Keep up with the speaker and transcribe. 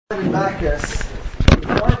Bacchus, the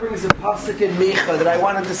Gemara brings a pasuk in Micha that I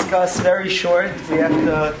want to discuss very short. We have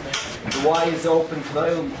the Y is open for the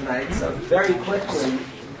Olam tonight, so very quickly.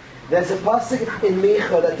 There's a pasuk in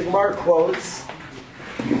Micha that the Gemara quotes.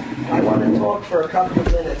 I want to talk for a couple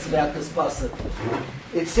of minutes about this pasuk.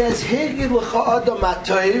 It says, "Higid l'cha adam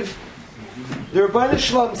matoiv." The Rabbi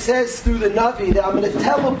Shalom says through the Navi that I'm going to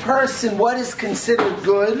tell a person what is considered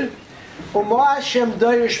good, what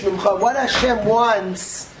Hashem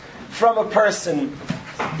wants from a person.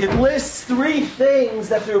 It lists three things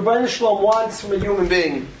that the Rabbi Shalom wants from a human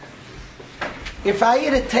being. If I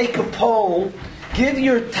had to take a poll, give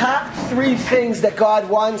your top three things that God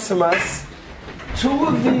wants from us, two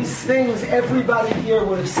of these things everybody here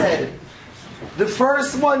would have said. The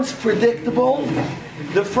first one's predictable.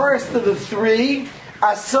 The first of the three,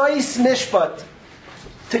 Asais Mishpat,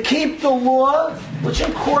 to keep the law, which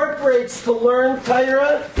incorporates to learn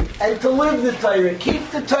Torah and to live the Torah. Keep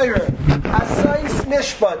the Torah. Asais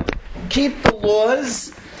Mishpat, keep the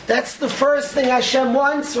laws. That's the first thing Hashem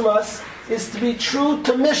wants from us, is to be true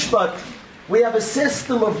to Mishpat. We have a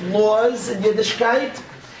system of laws in Yiddishkeit.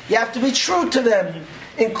 You have to be true to them.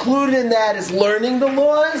 Included in that is learning the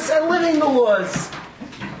laws and living the laws.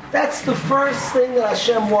 That's the first thing that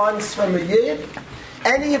Hashem wants from a Yid.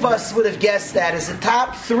 Any of us would have guessed that as a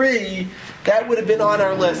top three, that would have been on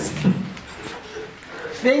our list.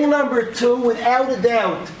 Thing number two, without a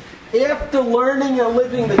doubt, after learning and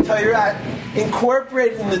living the Torah,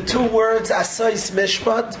 incorporating the two words, Asais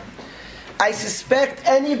Mishpat, I suspect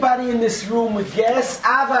anybody in this room would guess,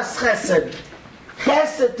 Avas Chesed.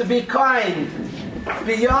 Chesed, to be kind.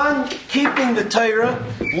 Beyond keeping the Torah,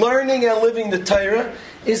 learning and living the Torah,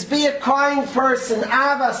 is be a kind person,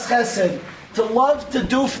 Avas Chesed, to love to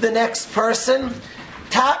do for the next person.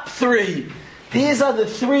 Top three. These are the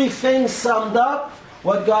three things summed up,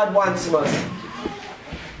 what God wants from us.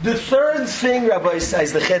 The third thing, Rabbi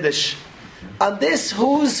says, the Chiddush, on this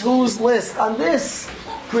who's list, on this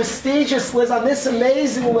prestigious list, on this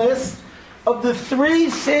amazing list, of the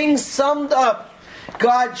three things summed up,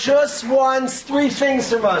 God just wants three things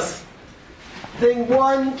from us. Thing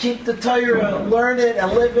one, keep the Torah, learn it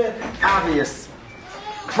and live it, obvious.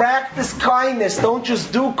 Practice kindness, don't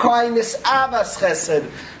just do kindness, Avas Chesed.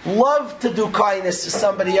 Love to do kindness to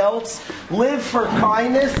somebody else. Live for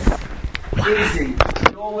kindness, easy.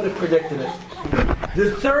 You all would have predicted it.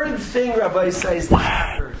 The third thing, Rabbi says,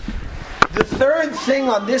 the third thing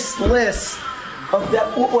on this list of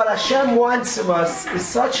that, what Hashem wants of us is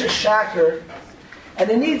such a shocker, and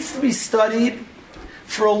it needs to be studied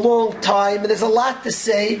for a long time, and there's a lot to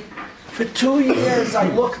say. For 2 years I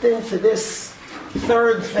looked into this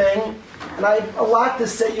third thing, and I have a lot to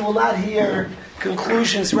say. You will not hear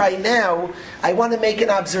conclusions right now. I want to make an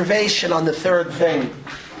observation on the third thing.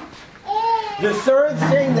 The third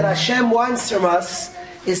thing that Hashem wants from us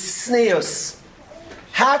is sneus.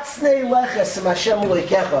 Hatsnei leches Hashem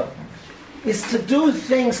uleikecha, is to do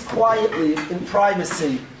things quietly, in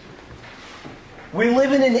privacy. We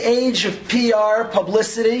live in an age of PR,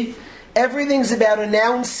 publicity. Everything's about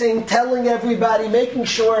announcing, telling everybody, making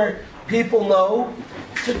sure people know.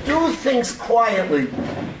 To do things quietly.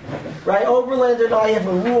 Right? Oberlander and I have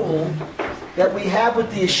a rule that we have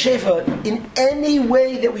with the yeshiva in any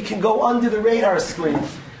way that we can go under the radar screen.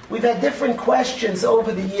 We've had different questions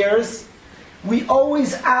over the years. We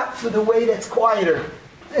always opt for the way that's quieter.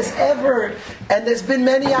 And there's been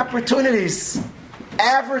many opportunities.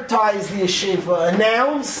 Advertise the yeshiva,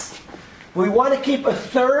 announce. We want to keep a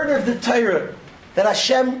third of the Torah that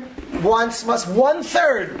Hashem wants from us.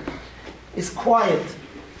 1/3 is quiet.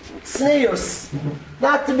 Sneus.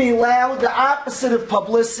 Not to be loud, the opposite of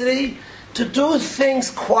publicity. To do things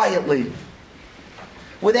quietly.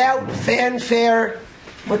 Without fanfare,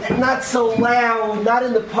 but not so loud, not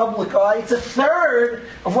in the public eye. It's 1/3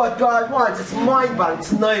 of what God wants. It's mind-boggling,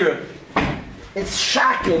 it's naira. It's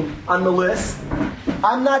shocking on the list.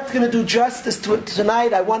 I'm not going to do justice to it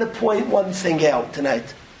tonight. I want to point one thing out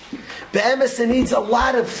tonight. Be'emes, it needs a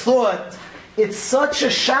lot of thought. It's such a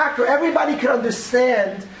shocker. Everybody can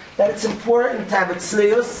understand that it's important to have a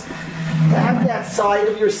tznius, to have that side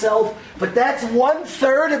of yourself, but that's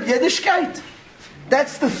 1/3 of Yiddishkeit.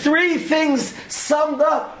 That's the three things summed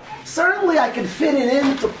up. Certainly I can fit it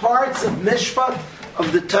into parts of Mishpat,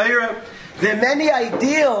 of the Torah. There are many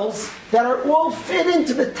ideals that are all fit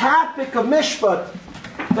into the topic of Mishpat,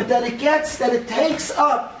 but that it takes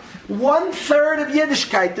up 1/3 of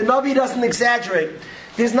Yiddishkeit. The Navi doesn't exaggerate.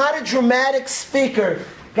 There's not a dramatic speaker.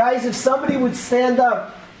 Guys, if somebody would stand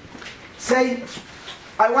up, say,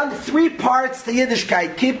 I want 3 parts to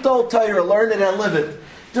Yiddishkeit. Keep the whole Torah, learn it and live it.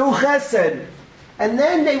 Do chesed. And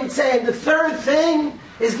then they would say, and the third thing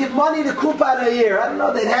is give money to Kupat a year. I don't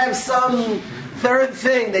know, they'd have some third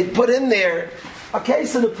thing they'd put in there. Okay,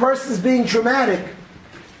 so the person's being dramatic.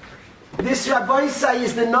 This Rabbi Isai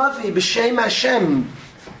is the Navi, B'Shem Hashem,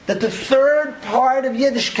 that the third part of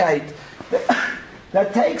Yiddishkeit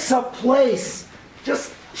that takes up place,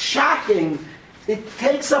 just shocking, it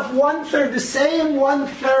takes up 1/3, the same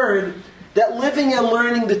 1/3 that living and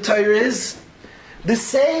learning the Torah is, the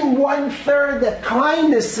same 1/3 that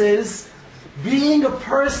kindness is, being a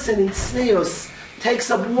person in Tznius,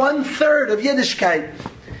 takes up 1/3 of Yiddishkeit.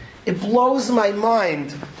 It blows my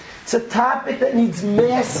mind. It's a topic that needs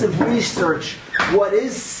massive research. What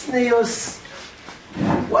is Tznius?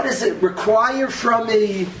 What does it require from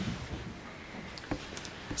me?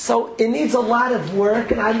 So it needs a lot of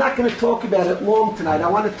work, and I'm not going to talk about it long tonight. I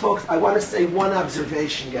want to say one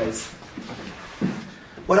observation, guys.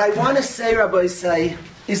 What I want to say, Rabbi say,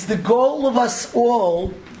 is the goal of us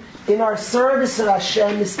all in our service of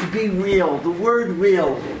Hashem is to be real. The word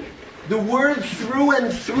real. The word through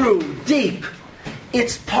and through, deep.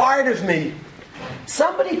 It's part of me.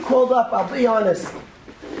 Somebody called up, I'll be honest.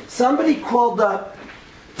 Somebody called up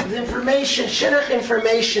with information, shidduch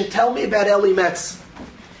information, tell me about Eli Metz.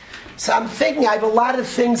 So I'm thinking, I have a lot of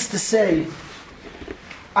things to say.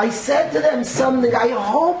 I said to them something, I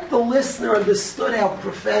hope the listener understood how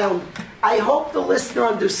profound. I hope the listener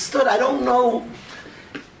understood. I don't know.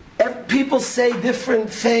 People say different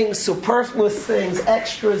things, superfluous things,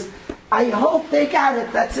 extras. I hope they got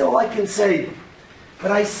it. That's all I can say.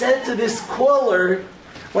 But I said to this caller,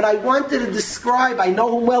 when I wanted to describe, I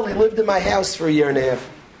know him well, he lived in my house for 1.5 years.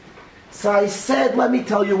 So I said, let me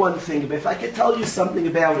tell you one thing. If I could tell you something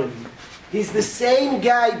about him. He's the same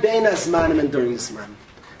guy, Ben Azmanim and during Zman.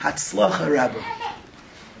 Hatzlacha Rabbi.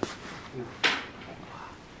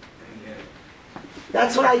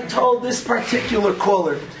 That's what I told this particular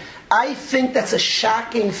caller. I think that's a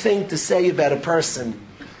shocking thing to say about a person.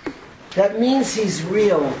 That means he's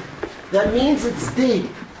real. That means it's deep.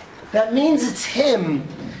 That means it's him.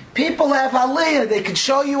 People have aliyah. They can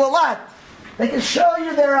show you a lot. They can show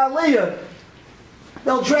you their aliyah.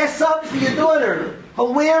 They'll dress up for your daughter.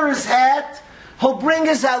 He'll wear his hat. He'll bring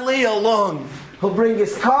his aliyah along. He'll bring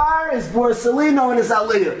his car, his borsalino, and his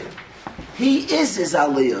aliyah. He is his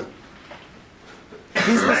aliyah.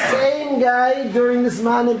 He's the same guy during the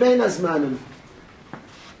Zman and Ben Azmanim.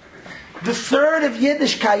 The third of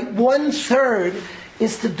Yiddishkeit, 1/3,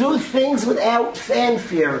 is to do things without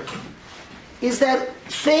fanfare. Is that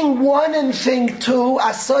thing 1 and thing 2,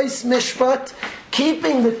 asois mishpat,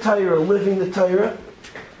 keeping the Torah, living the Torah.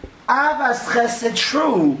 Avas chesed,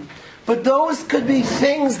 true. But those could be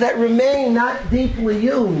things that remain not deeply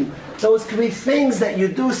you. Those could be things that you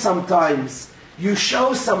do sometimes. You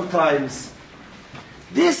show sometimes.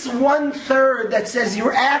 This 1/3 that says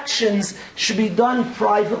your actions should be done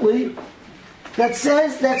privately, that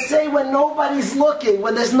say when nobody's looking,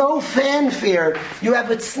 when there's no fanfare, you have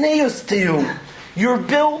a tznius to you. You're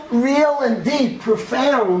built real and deep,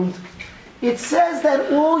 profound. It says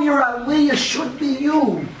that all your aliyah should be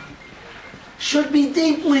you. Should be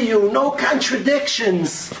deeply you, no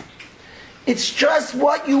contradictions. It's just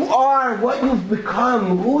what you are, what you've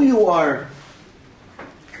become, who you are.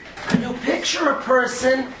 Can you picture a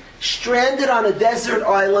person stranded on a desert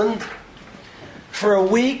island for a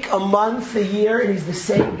week, a month, a year, and he's the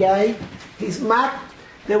same guy?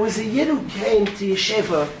 There was a Yid who came to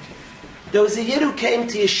Yeshiva.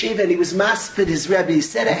 And he was maspid his Rebbe. He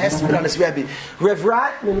said a hesped on his Rebbe. Rav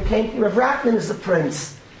Ratman is the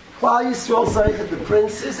prince. Klal Yisrael Zaychet, the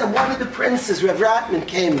princes, and one of the princes, Rav Ratman,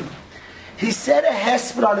 came. He said a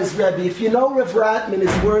hesped on his Rebbe. If you know Rav Ratman,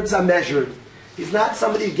 his words are measured. He's not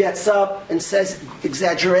somebody who gets up and says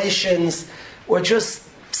exaggerations or just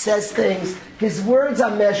says things. His words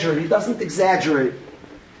are measured. He doesn't exaggerate.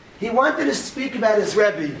 He wanted to speak about his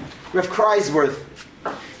Rebbe, Rav Kreisworth.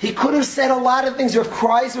 He could have said a lot of things. Rav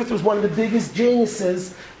Kreisworth was one of the biggest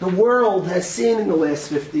geniuses the world has seen in the last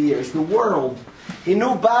 50 years. The world. He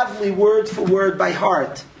knew Bavli word for word by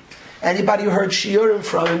heart. Anybody who heard shiurim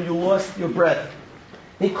from him, you lost your breath.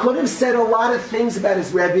 He could have said a lot of things about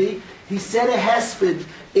his Rebbe. He said a hesped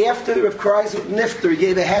after Rav Kreisworth Nifter. He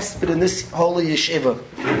gave a hesped in this holy yeshiva.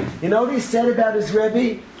 You know what he said about his Rebbe?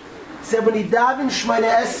 He said when he davened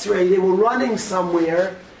Shemona Esrei, they were running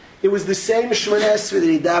somewhere. It was the same Shemona Esrei that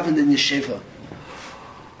he davened in yeshiva.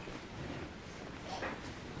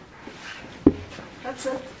 That's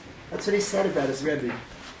it. That's what he said about his Rebbe.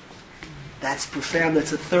 That's profound.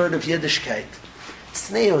 That's 1/3 of Yiddishkeit.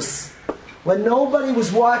 Tznius. When nobody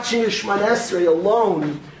was watching a Shemona Esrei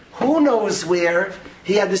alone, who knows where,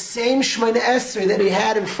 he had the same Shemona Esrei that he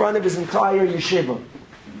had in front of his entire yeshiva.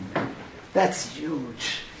 That's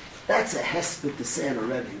huge. That's a hesped to say on a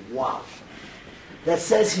Rebbe. Wow. That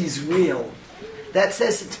says he's real. That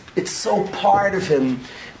says it's so part of him.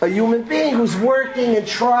 A human being who's working and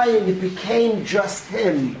trying, it became just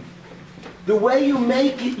him. The way you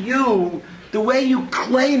make it you, the way you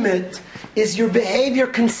claim it, is your behavior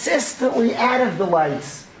consistently out of the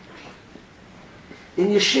lights. In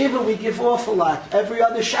yeshiva we give off a lot. Every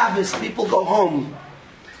other Shabbos people go home.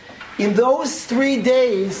 In those 3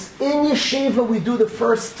 days, in yeshiva we do the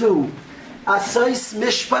first 2. Asais,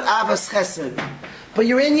 Mishpat, Avas, Chesed. But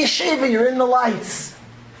you're in yeshiva, you're in the lights.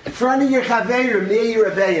 In front of your chaverim, near your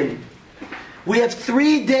rebbeim. We have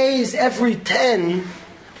 3 days every 10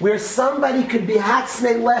 where somebody could be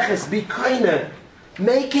hatzne leches, be kinda.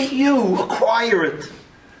 Make it you, acquire it.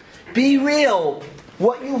 Be real.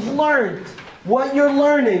 What you've learned, what you're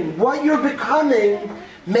learning, what you're becoming,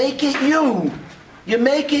 make it you. You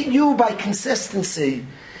make it you by consistency.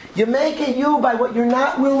 You make it you by what you're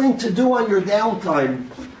not willing to do on your downtime.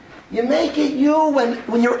 You make it you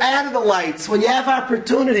when you're out of the lights, when you have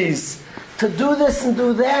opportunities to do this and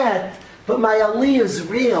do that. But my aliyah is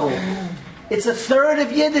real. It's a third of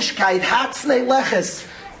Yiddishkeit, hatzne leches,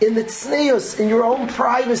 in the tznius, in your own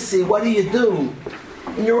privacy. What do?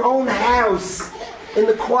 In your own house, in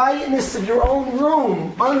the quietness of your own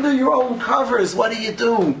room, under your own covers, what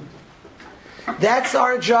do? That's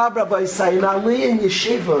our job, Rabbi Say. And aliyah in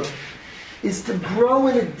yeshiva is to grow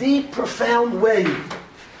in a deep, profound way.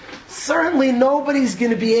 Certainly nobody's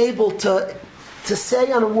going to be able to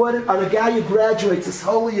say on a guy who graduates this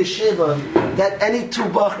holy yeshiva that any 2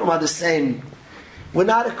 bachrim are the same. We're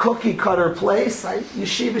not a cookie cutter place.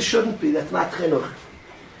 Yeshiva shouldn't be. That's not chinuch.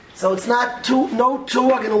 So it's not no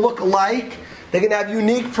 2 are going to look alike. They're going to have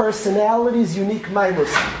unique personalities, unique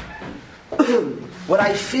maimus. What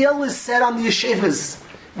I feel is said on the yeshivas,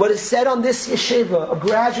 what is said on this yeshiva, a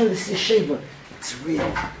graduate of this yeshiva, it's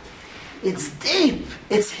real. It's deep.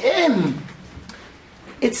 It's him.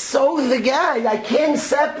 It's so the guy. I can't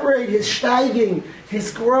separate his steiging,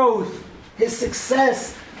 his growth, his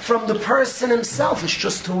success from the person himself. It's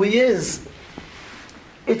just who he is.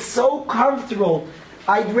 It's so comfortable.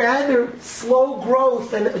 I'd rather slow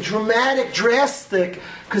growth than a dramatic, drastic,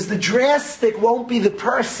 because the drastic won't be the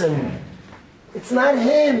person. It's not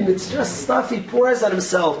him. It's just stuff he pours on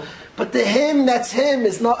himself. But the him that's him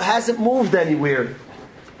hasn't moved anywhere.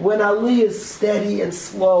 When Ali is steady and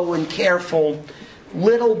slow and careful,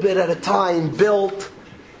 little bit at a time, built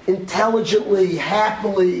intelligently,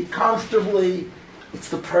 happily, comfortably, it's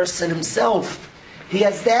the person himself. He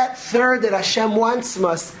has that third that Hashem wants from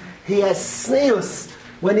us. He has sneus.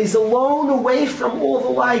 When he's alone, away from all the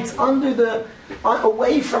lights,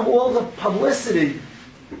 away from all the publicity.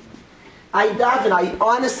 I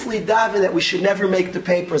honestly daven that we should never make the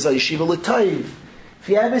papers on Yeshiva L'Toiv. If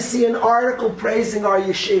you ever see an article praising our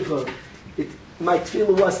yeshiva, my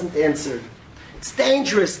tefillah wasn't answered. It's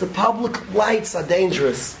dangerous. The public lights are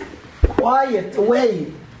dangerous. Quiet,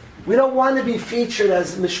 away. We don't want to be featured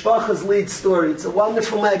as Mishpacha's lead story. It's a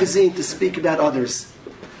wonderful magazine to speak about others.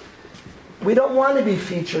 We don't want to be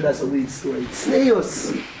featured as a lead story.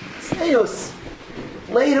 Sneus.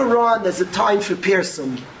 Later on, there's a time for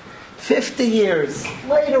Pearson. 50 years.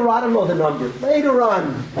 Later on, I don't know the number. Later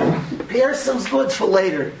on. Pearson's good for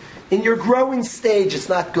later. In your growing stage, it's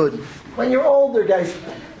not good. When you're older, guys,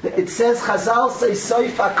 it says, Chazal say,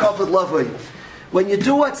 Soif HaKavod Lavoi. When you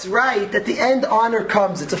do what's right, at the end, honor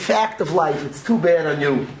comes. It's a fact of life. It's too bad on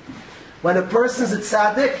you. When a person's a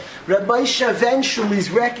tzaddik, Rabbi Moshe eventually is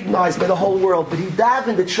recognized by the whole world, but he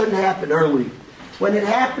davened it shouldn't happen early. When it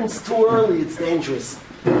happens too early, it's dangerous.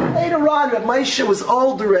 Later on, Rabbi Moshe was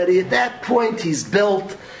old already. At that point, he's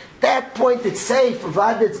built. At that point, it's safe.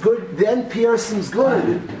 Avad, it's good. Then Pearson's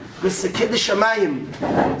good. This is a Kiddush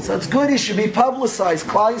Shamayim. So it's good. He should be publicized.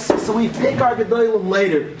 So we pick our Gedolim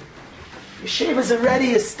later. Yeshiva's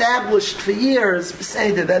already established for years.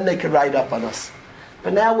 Then they can write up on us.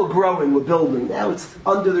 But now we're growing. We're building. Now it's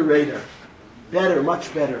under the radar. Better,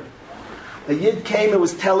 much better. A Yid came and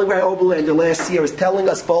was telling Rabbi Oberlander last year, was telling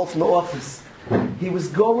us both in the office. He was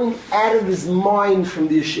going out of his mind from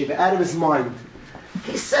the yeshiva, out of his mind.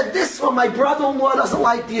 He said, this one, my brother-in-law doesn't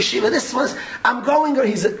like the yeshiva. This one, I'm going,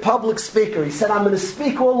 he's a public speaker. He said, I'm going to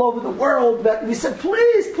speak all over the world. But we said,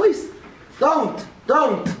 please, don't.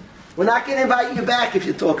 We're not going to invite you back if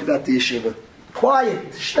you talk about the yeshiva.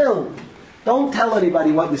 Quiet, still. Don't tell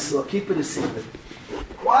anybody what you saw. Keep it a secret.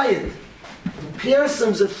 Quiet.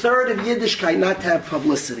 Pearson's a third of Yiddishkeit not to have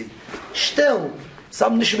publicity. Still.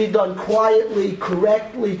 Something should be done quietly,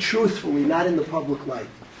 correctly, truthfully, not in the public light.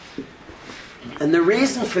 And the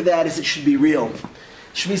reason for that is it should be real.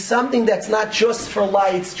 It should be something that's not just for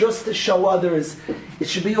lights, just to show others. It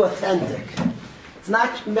should be authentic. It's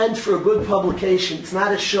not meant for a good publication. It's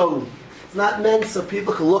not a show. It's not meant so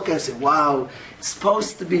people can look at it and say, wow, it's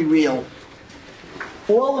supposed to be real.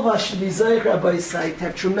 All of us should be Zayich Rabbi Site,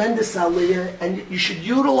 have tremendous aliyah, and you should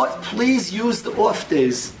utilize, please use the off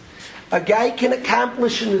days. A guy can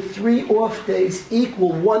accomplish in the 3 off days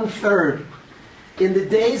equal 1/3. In the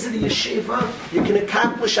days of the yeshiva, you can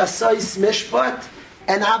accomplish Asayis Mishpat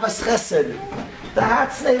and Abbas Chesed. The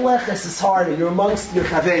Hatznei Leches is harder. You're amongst your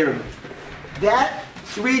Chaverim. That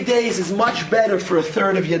 3 days is much better for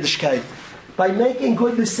 1/3 of Yiddishkeit. By making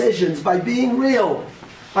good decisions, by being real,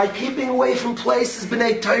 by keeping away from places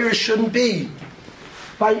B'nai Torah shouldn't be,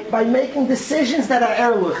 by making decisions that are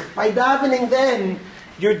erlich, by davening then,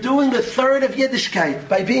 you're doing 1/3 of Yiddishkeit,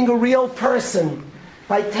 by being a real person,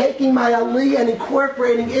 by taking my aliyah and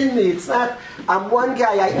incorporating in me. It's not, I'm one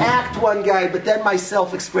guy, I act one guy, but then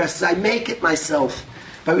myself expresses. I make it myself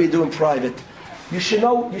by what you do in private. You should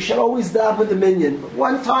always daven with the minyan.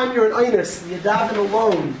 One time you're an Einus, you daven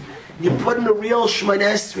alone, you put in a real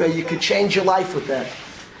Shemoneh Esrei, you could change your life with that.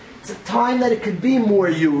 It's a time that it could be more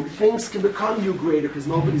you. Things can become you greater because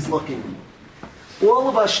nobody's looking. All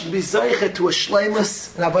of us should be Zayich to a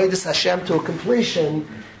shleimus and avodas Hashem to a completion,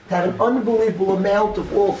 to have an unbelievable amount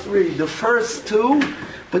of all 3. The first 2,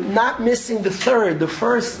 but not missing the 3rd. The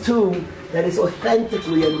first 2 that is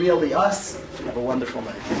authentically and really us. Have a wonderful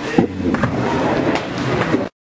night.